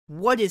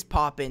What is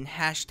poppin'?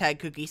 Hashtag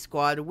Cookie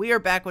Squad. We are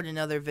back with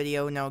another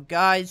video. Now,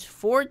 guys,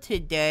 for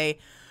today,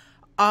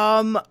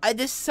 I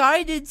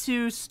decided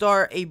to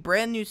start a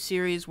brand new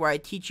series where I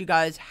teach you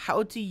guys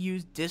how to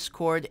use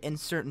Discord and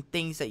certain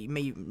things that you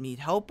may need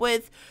help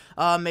with.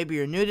 Maybe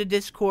you're new to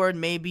Discord,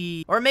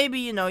 maybe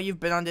you know, you've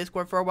been on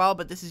Discord for a while,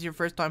 but this is your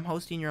first time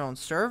hosting your own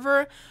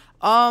server.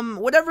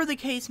 Whatever the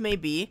case may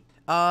be.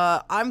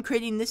 I'm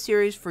creating this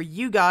series for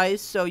you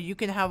guys so you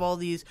can have all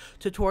these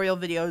tutorial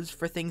videos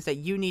for things that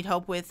you need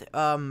help with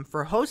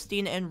for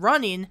hosting and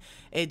running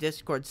a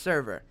Discord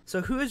server.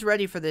 So who is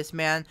ready for this,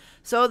 man?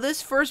 So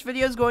this first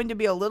video is going to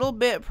be a little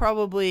bit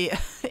probably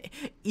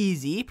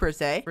easy per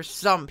se for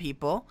some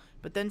people,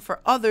 but then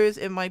for others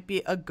it might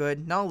be a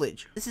good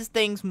knowledge. This is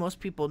things most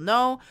people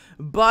know,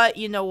 but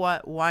you know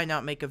what, why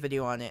not make a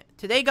video on it?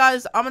 Today,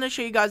 guys, I'm going to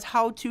show you guys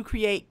how to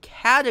create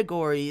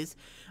categories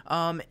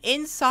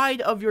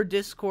inside of your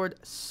Discord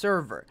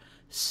server.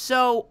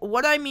 So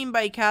what I mean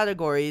by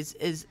categories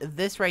is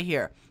this right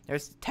here.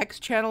 There's a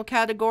text channel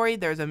category,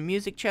 there's a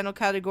music channel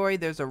category,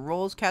 there's a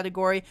roles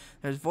category,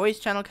 there's voice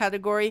channel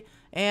category,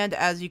 and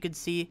as you can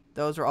see,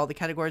 those are all the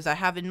categories I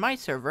have in my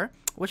server,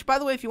 which, by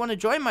the way, if you want to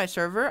join my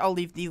server, I'll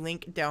leave the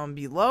link down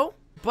below.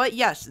 But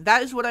yes,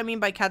 that is what I mean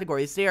by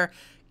categories. They are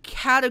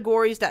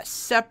categories that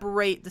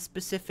separate the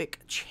specific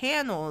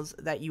channels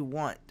that you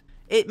want.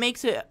 It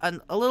makes it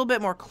a little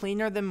bit more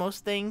cleaner than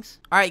most things.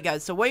 Alright,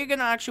 guys, so what you're going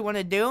to actually want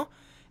to do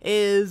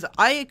is,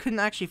 I couldn't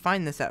actually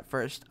find this at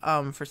first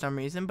for some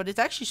reason, but it's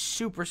actually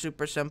super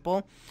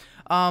simple.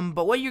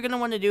 But what you're going to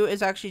want to do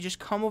is actually just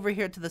come over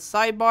here to the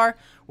sidebar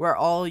where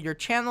all your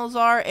channels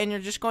are, and you're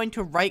just going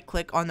to right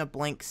click on the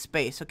blank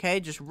space, okay?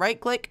 Just right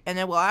click, and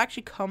it will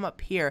actually come up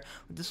here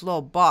with this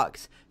little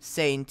box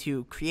saying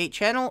to create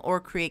channel or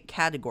create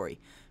category.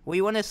 What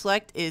you want to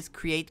select is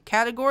create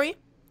category.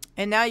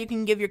 And now you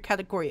can give your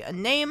category a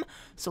name.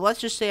 So let's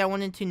just say I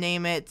wanted to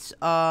name it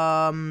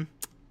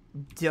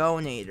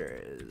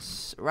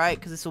donators, right?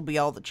 Because this will be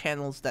all the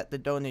channels that the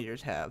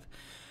donators have.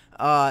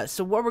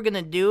 So what we're going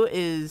to do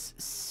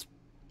is,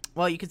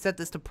 well, you can set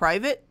this to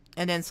private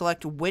and then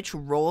select which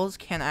roles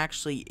can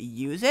actually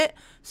use it.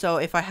 So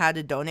if I had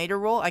a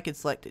donator role, I could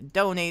select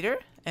donator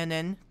and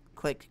then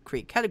click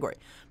create category.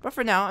 But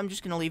for now, I'm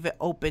just going to leave it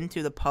open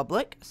to the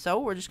public. So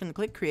we're just going to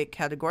click create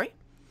category.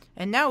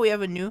 And now we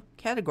have a new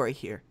category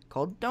here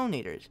called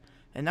donators.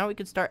 And now we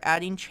can start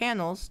adding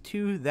channels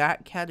to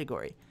that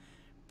category.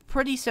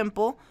 Pretty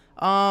simple.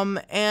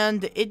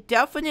 And it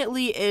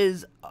definitely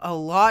is a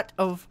lot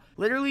of...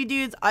 Literally,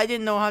 dudes, I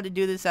didn't know how to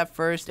do this at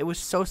first. It was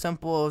so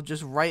simple,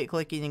 just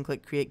right-clicking and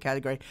click create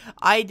category.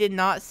 I did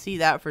not see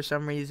that for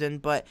some reason,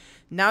 but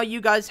now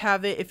you guys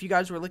have it. If you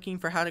guys were looking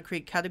for how to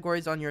create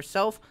categories on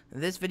yourself,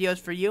 this video is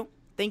for you.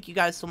 Thank you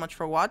guys so much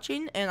for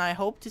watching, and I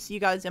hope to see you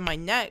guys in my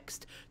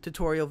next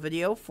tutorial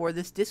video for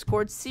this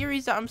Discord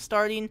series that I'm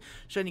starting,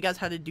 showing you guys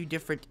how to do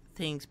different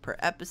things per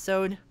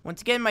episode.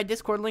 Once again, my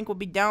Discord link will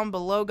be down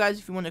below, guys,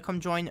 if you want to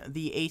come join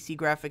the AC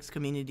Graphics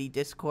Community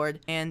Discord.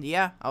 And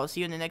yeah, I will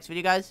see you in the next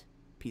video, guys.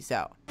 Peace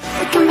out.